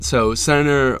So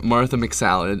Senator Martha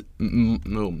McSalad,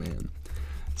 oh man,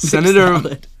 Senator.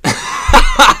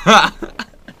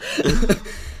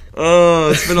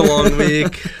 Oh, it's been a long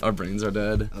week. Our brains are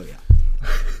dead. Oh yeah.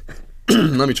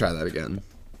 Let me try that again.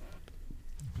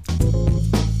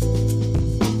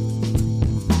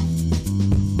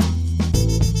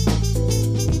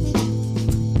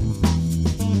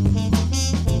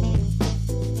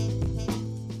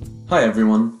 Hi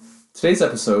everyone. Today's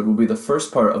episode will be the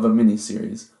first part of a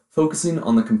mini-series focusing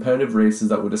on the competitive races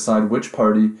that will decide which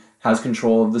party has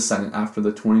control of the Senate after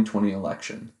the 2020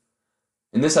 election.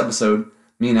 In this episode,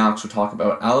 me and Alex will talk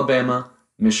about Alabama,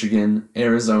 Michigan,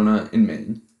 Arizona, and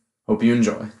Maine. Hope you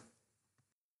enjoy.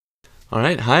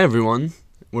 Alright, hi everyone.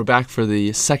 We're back for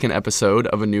the second episode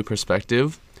of A New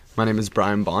Perspective. My name is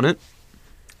Brian Bonnet.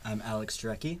 I'm Alex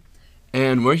Drecke.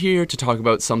 And we're here to talk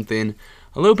about something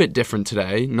a little bit different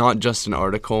today, not just an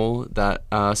article that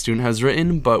a student has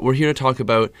written, but we're here to talk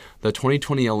about the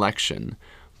 2020 election,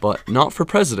 but not for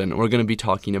president. We're going to be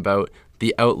talking about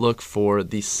the outlook for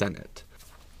the Senate.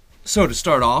 So to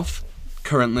start off,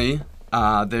 currently,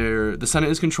 the Senate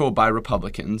is controlled by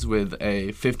Republicans with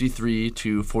a 53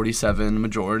 to 47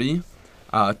 majority.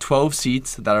 12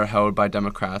 seats that are held by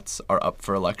Democrats are up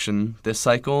for election this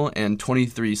cycle, and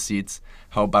 23 seats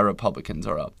held by Republicans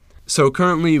are up. So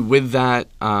currently, with that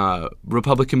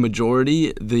Republican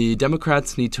majority, the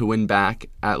Democrats need to win back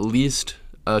at least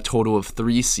a total of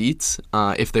 3 seats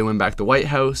if they win back the White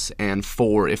House, and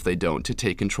 4 if they don't, to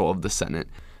take control of the Senate.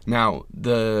 Now,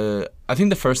 I think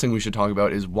the first thing we should talk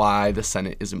about is why the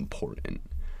Senate is important.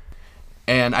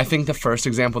 And I think the first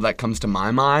example that comes to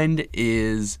my mind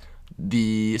is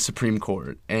the Supreme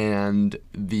Court and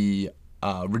the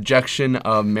rejection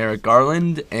of Merrick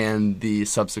Garland and the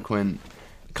subsequent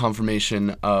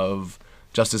confirmation of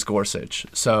Justice Gorsuch.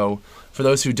 So, for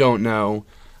those who don't know,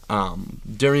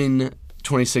 during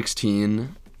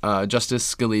 2016,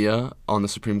 Justice Scalia on the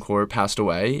Supreme Court passed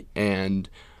away, and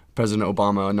President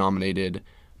Obama nominated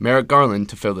Merrick Garland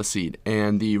to fill the seat,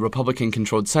 and the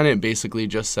Republican-controlled Senate basically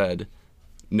just said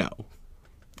no.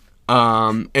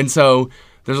 And so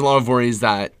there's a lot of worries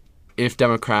that if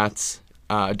Democrats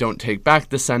don't take back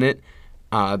the Senate,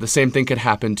 the same thing could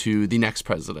happen to the next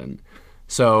president.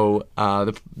 So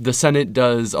the Senate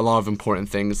does a lot of important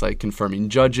things like confirming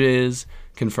judges,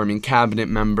 confirming cabinet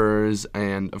members,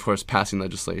 and, of course, passing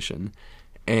legislation.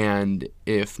 And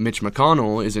if Mitch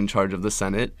McConnell is in charge of the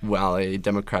Senate while a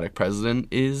Democratic president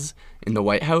is in the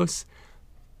White House,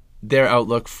 their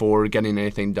outlook for getting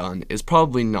anything done is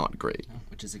probably not great.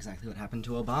 Which is exactly what happened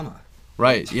to Obama.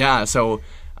 Right, yeah. So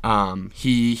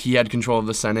he had control of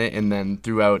the Senate, and then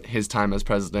throughout his time as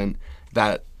president,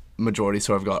 that majority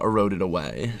sort of got eroded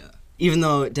away. Yeah. Even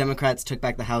though Democrats took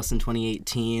back the House in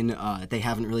 2018, they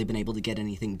haven't really been able to get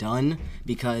anything done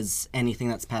because anything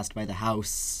that's passed by the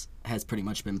House has pretty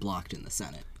much been blocked in the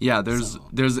Senate. Yeah,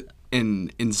 there's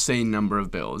an insane number of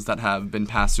bills that have been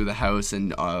passed through the House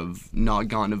and have not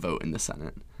gone to vote in the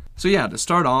Senate. So yeah, to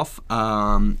start off,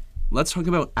 let's talk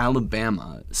about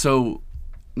Alabama. So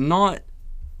not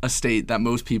a state that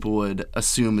most people would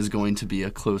assume is going to be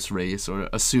a close race or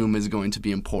assume is going to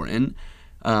be important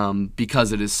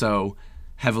because it is so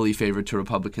heavily favored to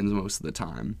Republicans most of the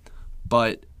time.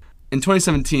 But in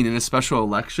 2017, in a special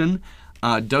election,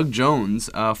 Doug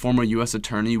Jones, a former U.S.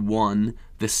 attorney, won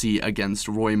the seat against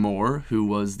Roy Moore, who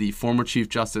was the former Chief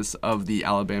Justice of the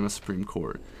Alabama Supreme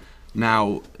Court.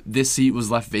 Now, this seat was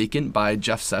left vacant by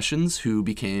Jeff Sessions, who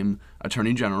became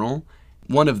Attorney General.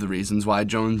 One of the reasons why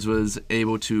Jones was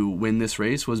able to win this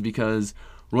race was because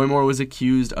Roy Moore was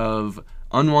accused of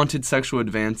unwanted sexual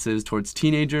advances towards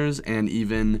teenagers and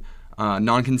even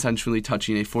non-consensually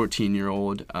touching a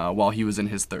 14-year-old while he was in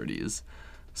his 30s.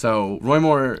 So Roy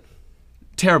Moore,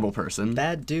 terrible person.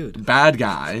 Bad dude. Bad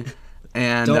guy.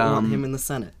 And don't want him in the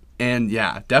Senate. And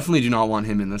yeah, definitely do not want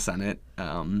him in the Senate.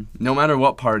 No matter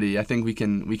what party, I think we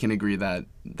can agree that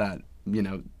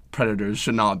predators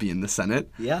should not be in the Senate.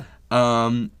 Yeah.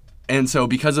 And so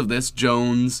because of this,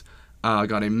 Jones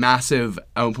got a massive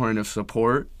outpouring of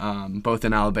support, both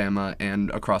in Alabama and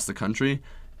across the country,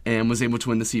 and was able to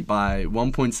win the seat by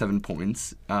 1.7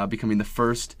 points, becoming the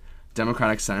first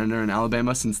Democratic senator in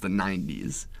Alabama since the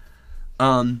 90s.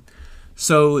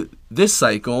 So this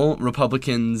cycle,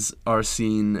 Republicans are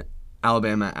seeing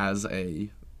Alabama as a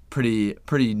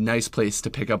pretty nice place to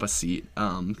pick up a seat,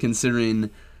 considering,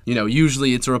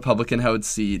 usually it's a Republican-held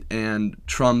seat, and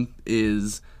Trump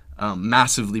is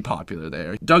massively popular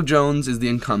there. Doug Jones is the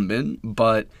incumbent,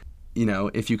 but,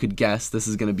 if you could guess, this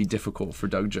is going to be difficult for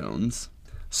Doug Jones.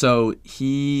 So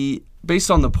he,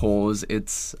 based on the polls,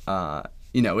 it's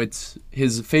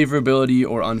his favorability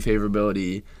or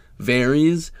unfavorability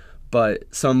varies, but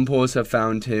some polls have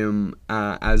found him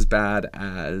as bad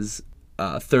as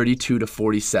 32 to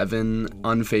 47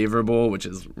 unfavorable, which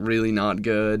is really not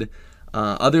good.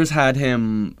 Others had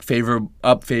him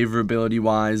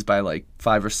favorability-wise by like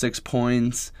 5 or 6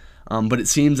 points, but it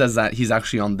seems as that he's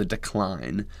actually on the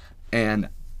decline. And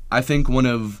I think one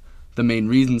of the main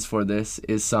reasons for this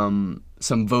is some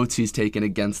votes he's taken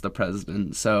against the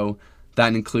president. So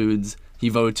that includes he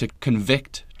voted to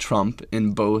convict Trump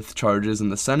in both charges in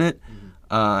the Senate,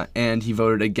 and he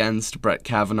voted against Brett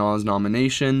Kavanaugh's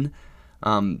nomination.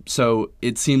 So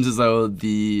it seems as though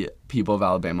the people of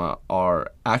Alabama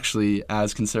are actually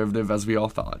as conservative as we all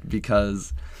thought,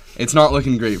 because it's not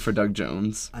looking great for Doug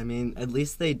Jones. I mean, at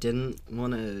least they didn't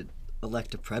want to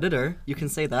elect a predator. You can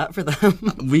say that for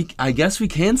them. I guess we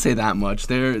can say that much.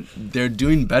 They're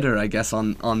doing better, I guess,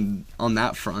 on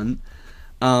that front.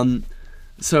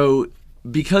 So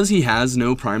because he has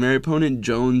no primary opponent,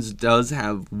 Jones does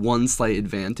have one slight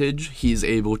advantage. He's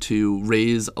able to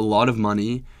raise a lot of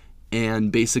money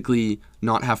and basically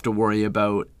not have to worry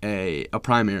about a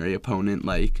primary opponent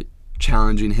like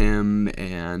challenging him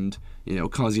and,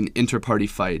 causing inter-party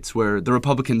fights, where the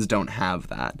Republicans don't have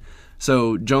that.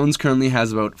 So Jones currently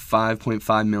has about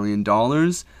 $5.5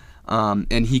 million,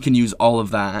 and he can use all of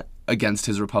that against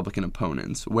his Republican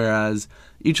opponents, whereas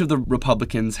each of the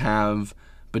Republicans have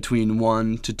between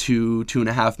 $1 to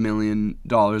 $2.5 million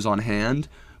on hand,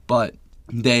 but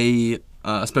they,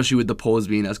 especially with the polls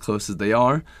being as close as they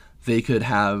are, they could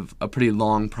have a pretty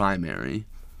long primary,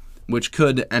 which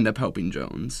could end up helping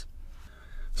Jones.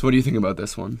 So what do you think about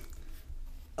this one?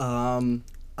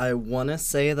 I want to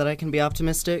say that I can be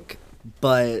optimistic,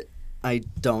 but I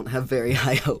don't have very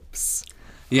high hopes.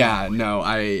 Yeah, no,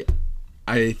 I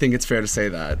think it's fair to say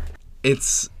that.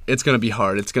 It's going to be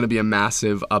hard. It's going to be a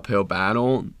massive uphill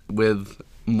battle with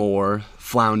more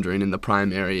floundering in the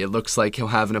primary. It looks like he'll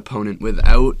have an opponent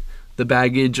without the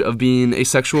baggage of being a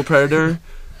sexual predator,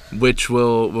 which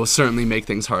will certainly make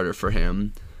things harder for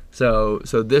him. So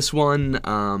this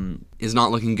one is not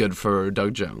looking good for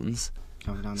Doug Jones.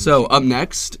 So up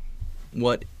next,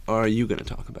 what are you going to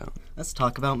talk about? Let's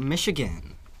talk about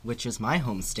Michigan, which is my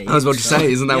home state. I was about to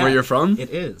say, isn't that where you're from? It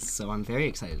is, so I'm very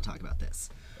excited to talk about this.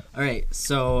 All right,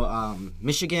 so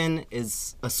Michigan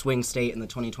is a swing state in the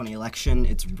 2020 election.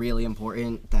 It's really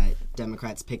important that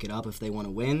Democrats pick it up if they want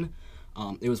to win.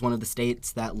 It was one of the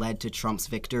states that led to Trump's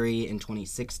victory in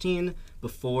 2016.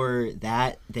 Before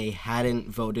that, they hadn't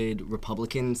voted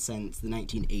Republican since the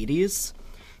 1980s.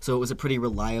 So it was a pretty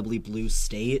reliably blue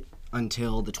state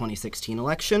until the 2016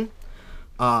 election.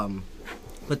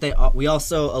 But we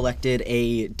also elected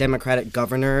a Democratic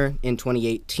governor in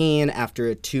 2018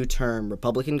 after a 2-term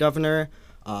Republican governor,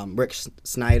 Rick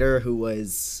Snyder, who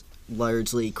was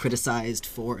largely criticized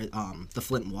for the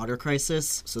Flint water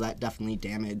crisis. So that definitely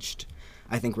damaged,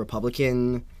 I think,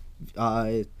 Republican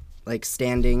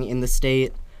standing in the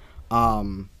state.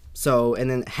 And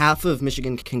then half of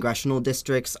Michigan congressional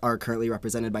districts are currently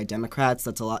represented by Democrats.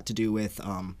 That's a lot to do with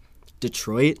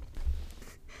Detroit.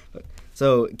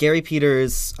 So Gary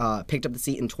Peters picked up the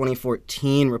seat in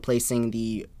 2014, replacing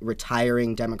the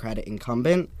retiring Democratic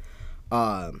incumbent.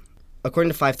 According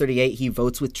to 538, he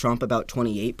votes with Trump about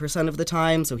 28% of the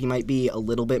time, so he might be a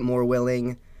little bit more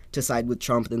willing to side with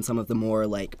Trump than some of the more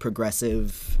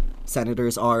progressive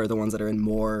senators are, the ones that are in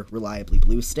more reliably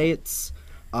blue states.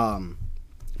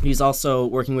 He's also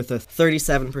working with a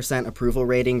 37% approval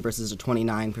rating versus a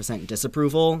 29%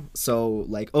 disapproval. So,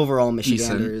 overall,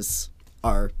 Michiganders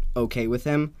are okay with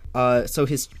him. So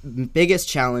his biggest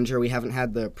challenger, we haven't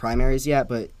had the primaries yet,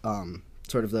 but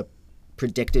sort of the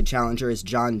predicted challenger is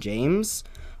John James,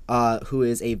 who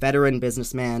is a veteran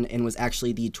businessman and was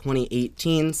actually the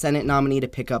 2018 Senate nominee to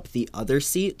pick up the other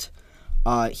seat.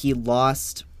 He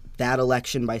lost that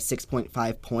election by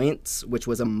 6.5 points, which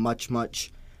was a much,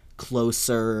 much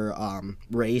closer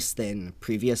race than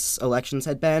previous elections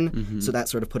had been. Mm-hmm. So that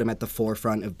sort of put him at the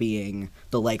forefront of being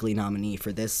the likely nominee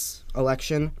for this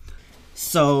election.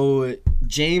 So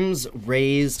James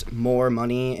raised more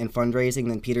money in fundraising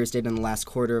than Peters did in the last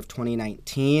quarter of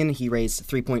 2019. He raised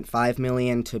 $3.5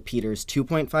 million to Peters'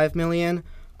 $2.5 million.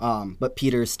 But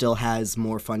Peters still has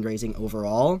more fundraising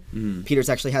overall. Mm. Peters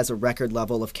actually has a record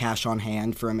level of cash on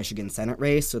hand for a Michigan Senate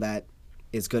race, so that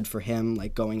is good for him,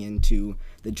 going into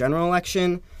the general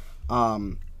election.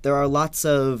 There are lots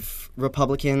of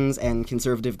Republicans and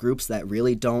conservative groups that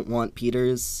really don't want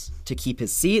Peters to keep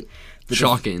his seat.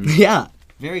 Shocking. Yeah,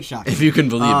 very shocking. If you can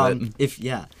believe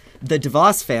it. The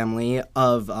DeVos family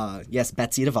of,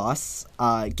 Betsy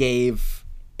DeVos, gave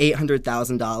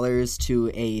 $800,000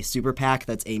 to a super PAC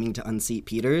that's aiming to unseat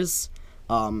Peters.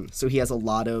 So he has a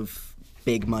lot of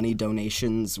big money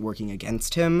donations working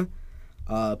against him.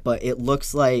 But it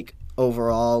looks like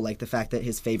overall, like the fact that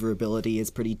his favorability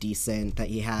is pretty decent, that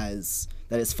his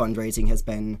fundraising has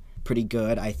been pretty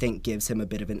good, I think gives him a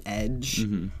bit of an edge.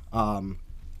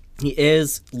 He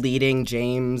is leading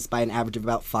James by an average of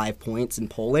about 5 points in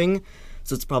polling,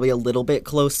 so it's probably a little bit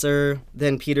closer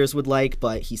than Peters would like,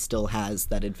 but he still has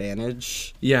that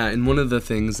advantage. Yeah, and one of the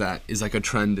things that is like a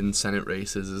trend in Senate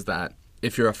races is that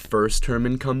if you're a first-term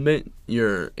incumbent,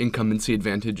 your incumbency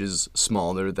advantage is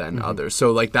smaller than others.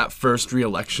 So, like, that first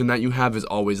re-election that you have is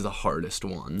always the hardest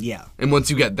one. Yeah. And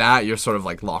once you get that, you're sort of,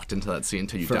 like, locked into that seat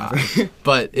until you die.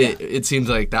 But it seems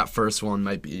like that first one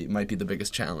might be the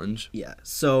biggest challenge. Yeah.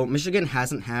 So, Michigan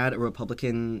hasn't had a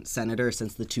Republican senator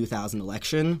since the 2000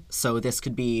 election, so this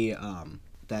could be...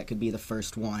 that could be the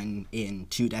first one in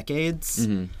 2 decades,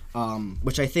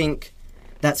 which I think...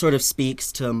 that sort of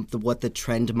speaks to what the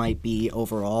trend might be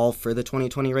overall for the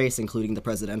 2020 race, including the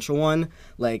presidential one.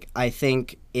 Like, I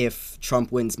think if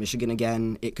Trump wins Michigan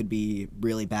again, it could be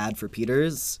really bad for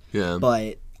Peters. Yeah.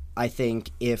 But I think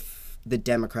if the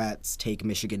Democrats take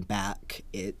Michigan back,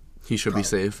 he should be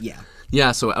safe. Yeah.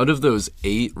 Yeah, so out of those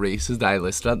 8 races that I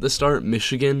listed at the start,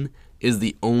 Michigan is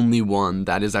the only one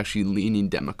that is actually leaning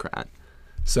Democrat.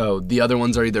 So the other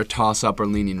ones are either toss-up or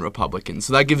leaning Republican.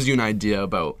 So that gives you an idea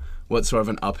about what sort of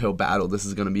an uphill battle this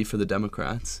is going to be for the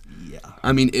Democrats. Yeah.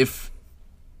 I mean,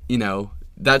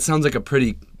 that sounds like a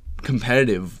pretty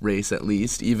competitive race at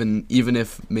least, even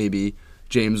if maybe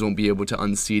James won't be able to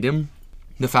unseat him.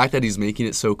 The fact that he's making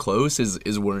it so close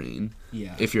is worrying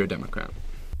if you're a Democrat.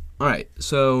 All right,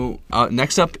 so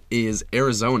next up is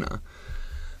Arizona.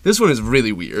 This one is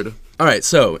really weird. All right,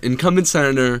 so incumbent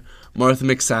Senator Martha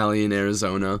McSally in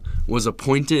Arizona was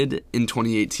appointed in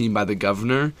 2018 by the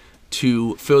governor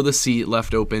to fill the seat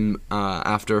left open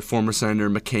after former Senator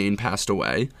McCain passed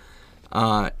away.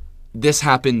 This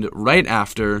happened right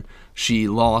after she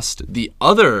lost the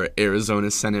other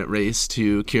Arizona Senate race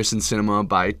to Kyrsten Sinema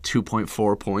by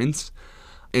 2.4 points.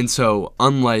 And so,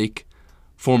 unlike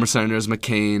former Senators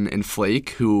McCain and Flake,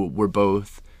 who were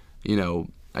both,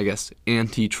 I guess,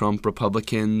 anti-Trump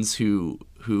Republicans who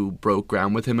broke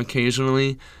ground with him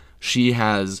occasionally, she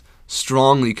has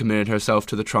strongly committed herself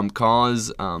to the Trump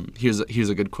cause. Here's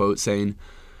a good quote saying,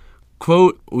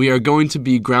 quote, "We are going to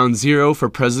be ground zero for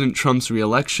President Trump's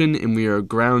reelection, and we are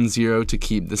ground zero to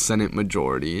keep the Senate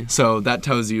majority." So that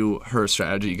tells you her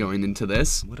strategy going into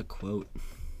this. What a quote.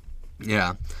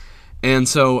 Yeah. And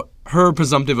so her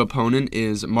presumptive opponent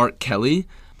is Mark Kelly.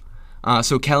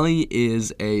 So Kelly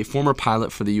is a former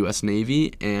pilot for the U.S.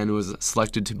 Navy and was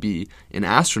selected to be an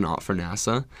astronaut for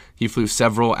NASA. He flew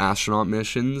several astronaut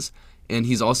missions, and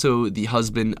he's also the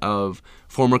husband of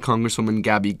former Congresswoman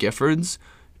Gabby Giffords,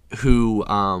 who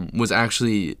was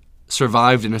actually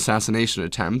survived an assassination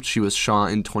attempt. She was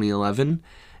shot in 2011,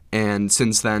 and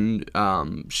since then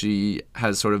she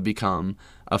has sort of become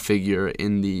a figure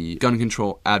in the gun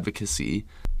control advocacy.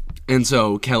 And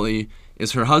so Kelly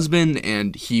is her husband,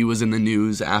 and he was in the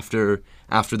news after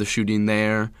the shooting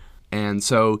there, and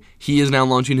so he is now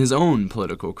launching his own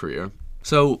political career.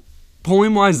 So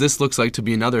polling-wise, this looks like to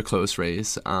be another close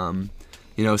race.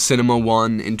 Sinema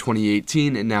won in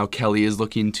 2018, and now Kelly is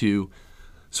looking to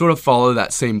sort of follow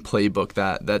that same playbook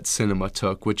that Sinema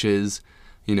took, which is,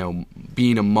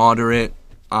 being a moderate,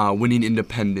 winning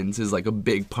independents is like a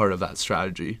big part of that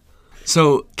strategy.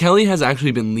 So Kelly has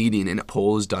actually been leading in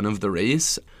polls done of the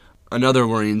race. Another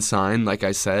worrying sign, like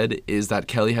I said, is that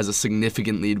Kelly has a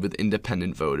significant lead with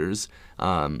independent voters.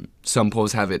 Some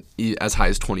polls have it as high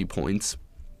as 20 points.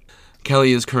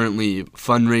 Kelly is currently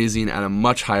fundraising at a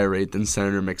much higher rate than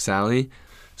Senator McSally.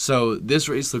 So this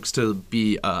race looks to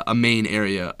be a main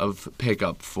area of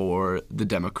pickup for the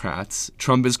Democrats.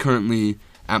 Trump is currently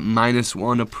at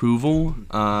 -1 approval,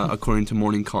 according to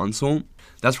Morning Consult.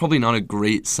 That's probably not a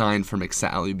great sign for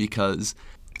McSally because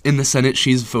in the Senate,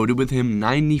 she's voted with him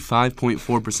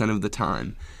 95.4% of the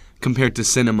time, compared to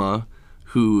Sinema,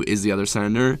 who is the other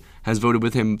senator, has voted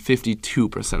with him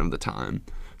 52% of the time.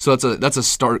 So that's a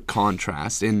stark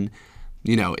contrast. And,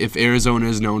 if Arizona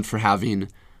is known for having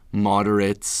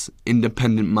moderates,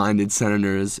 independent-minded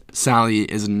senators, Sally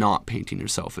is not painting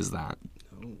herself as that.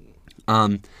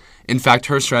 In fact,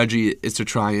 her strategy is to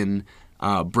try and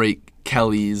break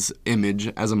Kelly's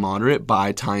image as a moderate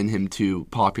by tying him to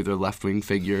popular left-wing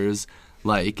figures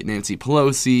like Nancy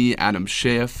Pelosi, Adam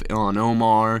Schiff, Ilhan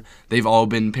Omar. They've all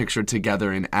been pictured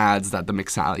together in ads that the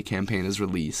McSally campaign has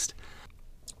released.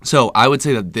 So I would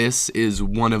say that this is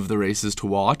one of the races to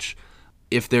watch.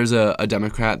 If there's a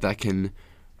Democrat that can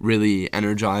really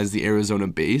energize the Arizona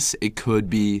base, it could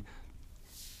be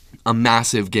a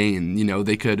massive gain. You know,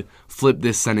 they could flip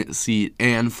this Senate seat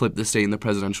and flip the state in the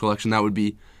presidential election. That would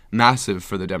be massive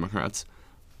for the Democrats.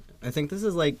 I think this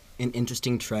is like an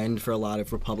interesting trend for a lot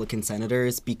of Republican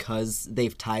senators because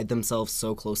they've tied themselves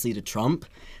so closely to Trump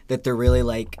that they're really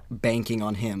like banking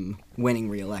on him winning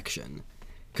re-election.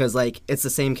 Because like it's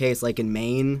the same case like in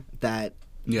Maine that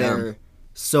they're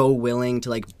so willing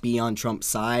to like be on Trump's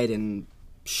side and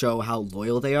show how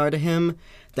loyal they are to him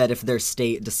that if their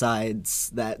state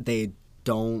decides that they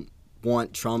don't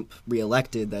want Trump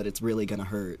reelected, that it's really going to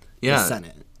hurt the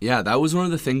Senate. Yeah, that was one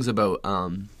of the things about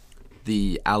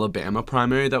the Alabama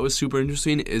primary that was super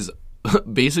interesting is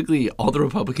basically all the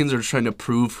Republicans are just trying to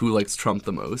prove who likes Trump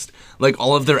the most. Like,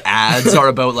 all of their ads are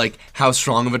about, like, how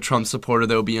strong of a Trump supporter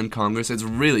they'll be in Congress. It's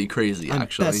really crazy,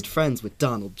 actually. I'm best friends with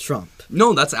Donald Trump.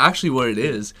 No, that's actually what it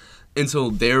is. And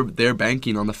so they're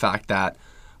banking on the fact that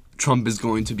Trump is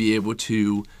going to be able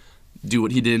to do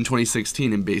what he did in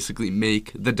 2016 and basically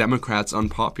make the Democrats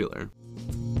unpopular.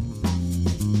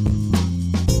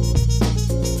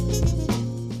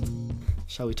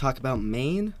 Shall we talk about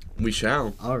Maine? We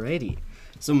shall. Alrighty.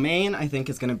 So Maine, I think,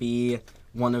 is going to be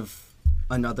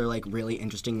another like really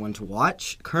interesting one to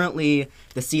watch. Currently,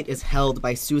 the seat is held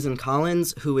by Susan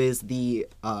Collins, who is the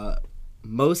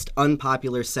most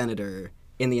unpopular senator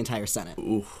in the entire Senate.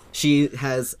 Oof. She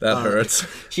has that hurts.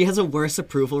 She has a worse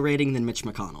approval rating than Mitch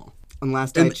McConnell. And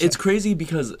it's crazy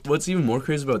because what's even more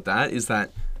crazy about that is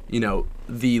that, you know,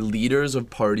 the leaders of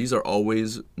parties are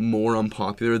always more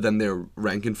unpopular than their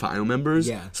rank and file members.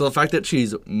 Yeah. So the fact that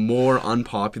she's more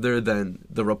unpopular than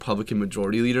the Republican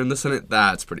majority leader in the Senate,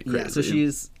 that's pretty crazy. Yeah,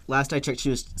 so last I checked,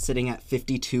 she was sitting at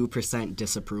 52%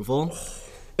 disapproval.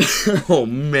 Oh,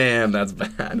 man, that's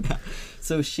bad.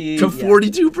 So she... To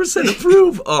 42%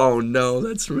 approve? Oh, no,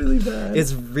 that's really bad.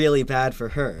 It's really bad for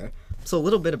her. So a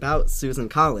little bit about Susan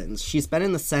Collins. She's been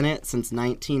in the Senate since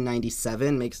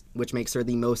 1997, which makes her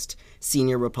the most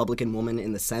senior Republican woman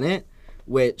in the Senate,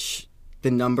 which the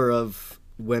number of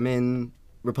women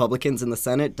Republicans in the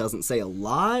Senate doesn't say a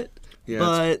lot,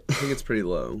 but... I think it's pretty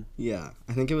low. Yeah,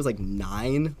 I think it was like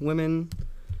 9 women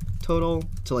total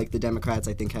to like the Democrats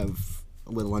I think have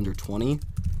a little under 20.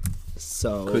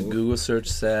 So quick Google search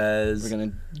says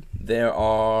there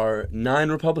are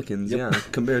 9 Republicans,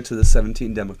 compared to the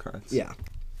 17 Democrats. Yeah.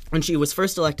 When she was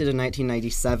first elected in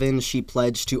 1997, she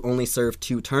pledged to only serve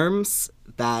 2 terms.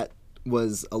 That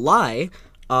was a lie.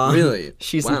 Really?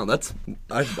 Wow,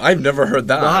 I've never heard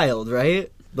that. Wild,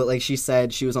 right? But like she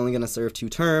said, she was only going to serve 2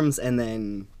 terms, and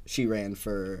then she ran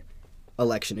for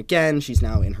election again. She's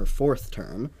now in her 4th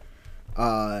term.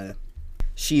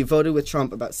 She voted with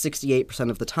Trump about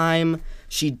 68% of the time.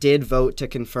 She did vote to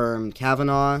confirm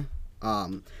Kavanaugh,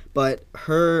 but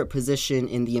her position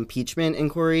in the impeachment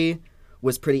inquiry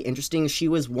was pretty interesting. She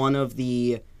was one of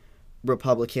the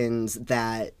Republicans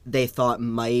that they thought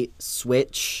might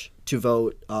switch to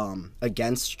vote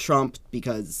against Trump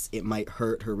because it might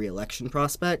hurt her re-election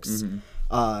prospects.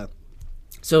 Mm-hmm.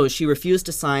 So she refused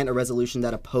to sign a resolution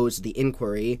that opposed the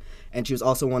inquiry, and she was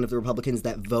also one of the Republicans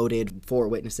that voted for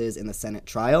witnesses in the Senate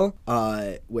trial,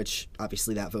 which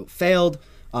obviously that vote failed,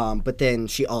 but then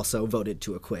she also voted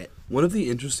to acquit. One of the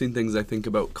interesting things I think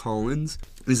about Collins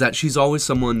is that she's always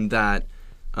someone that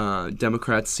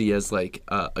Democrats see as like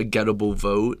a gettable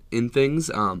vote in things.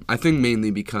 I think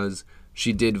mainly because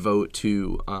she did vote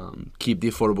to keep the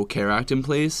Affordable Care Act in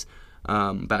place.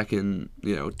 Back in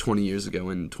 20 years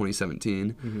ago in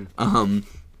 2017. Mm-hmm.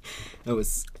 That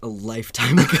was a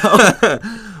lifetime ago.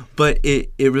 But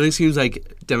it really seems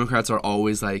like Democrats are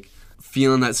always like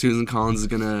feeling that Susan Collins is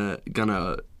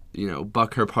gonna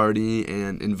buck her party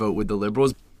and vote with the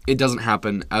liberals. It doesn't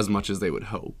happen as much as they would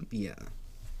hope. Yeah.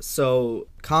 So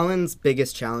Collins'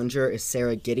 biggest challenger is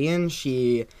Sarah Gideon.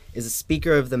 She is a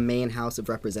Speaker of the Maine House of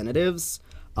Representatives.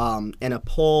 And a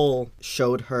poll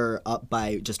showed her up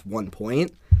by just 1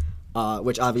 point,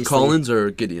 which obviously... Collins or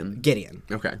Gideon? Gideon.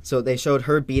 Okay. So they showed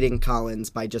her beating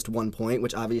Collins by just 1 point,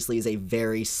 which obviously is a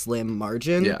very slim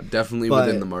margin. Yeah, definitely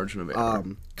within the margin of error.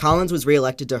 Collins was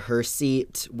reelected to her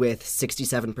seat with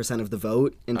 67% of the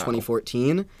vote in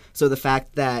 2014. So the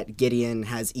fact that Gideon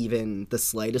has even the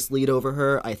slightest lead over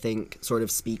her, I think, sort of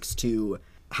speaks to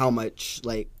how much,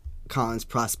 like, Collins'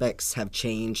 prospects have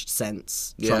changed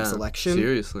since Trump's election.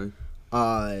 Seriously.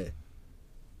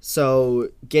 So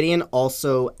Gideon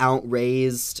also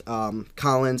outraised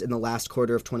Collins in the last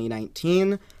quarter of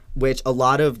 2019, which a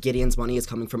lot of Gideon's money is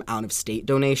coming from out-of-state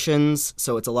donations.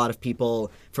 So it's a lot of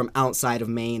people from outside of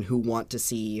Maine who want to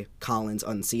see Collins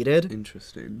unseated.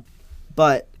 Interesting.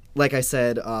 But like I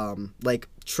said,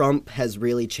 Trump has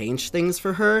really changed things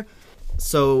for her.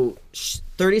 So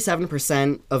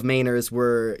 37% of Mainers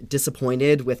were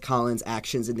disappointed with Collins'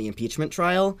 actions in the impeachment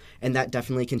trial, and that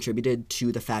definitely contributed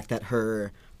to the fact that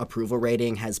her approval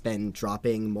rating has been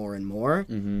dropping more and more.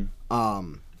 Maine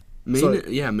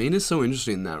is so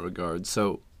interesting in that regard.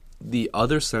 So the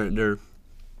other senator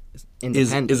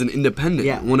is an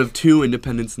independent, one of two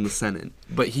independents in the Senate,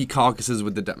 but he caucuses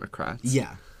with the Democrats.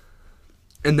 Yeah.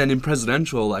 And then in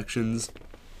presidential elections,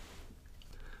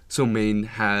 so Maine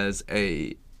has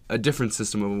a different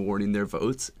system of awarding their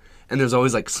votes, and there's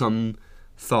always like some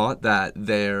thought that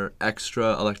their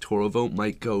extra electoral vote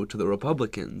might go to the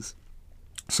Republicans.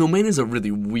 So Maine is a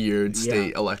really weird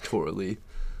state electorally.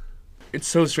 It's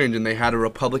so strange, and they had a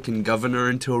Republican governor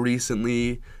until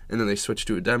recently, and then they switched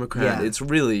to a Democrat. Yeah. It's a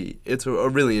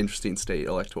really interesting state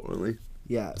electorally.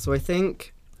 Yeah, so I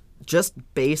think just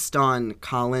based on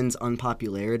Collins'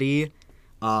 unpopularity,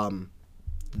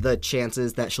 the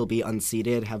chances that she'll be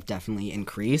unseated have definitely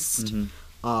increased.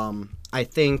 I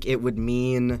think it would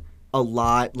mean a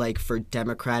lot, like, for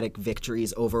Democratic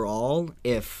victories overall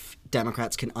if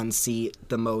Democrats can unseat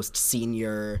the most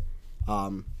senior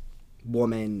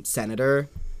woman senator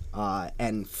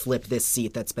and flip this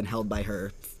seat that's been held by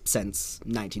her since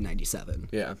 1997.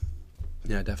 Yeah,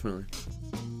 definitely.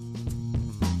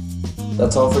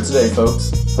 That's all for today,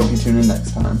 folks. Hope you tune in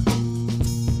next time.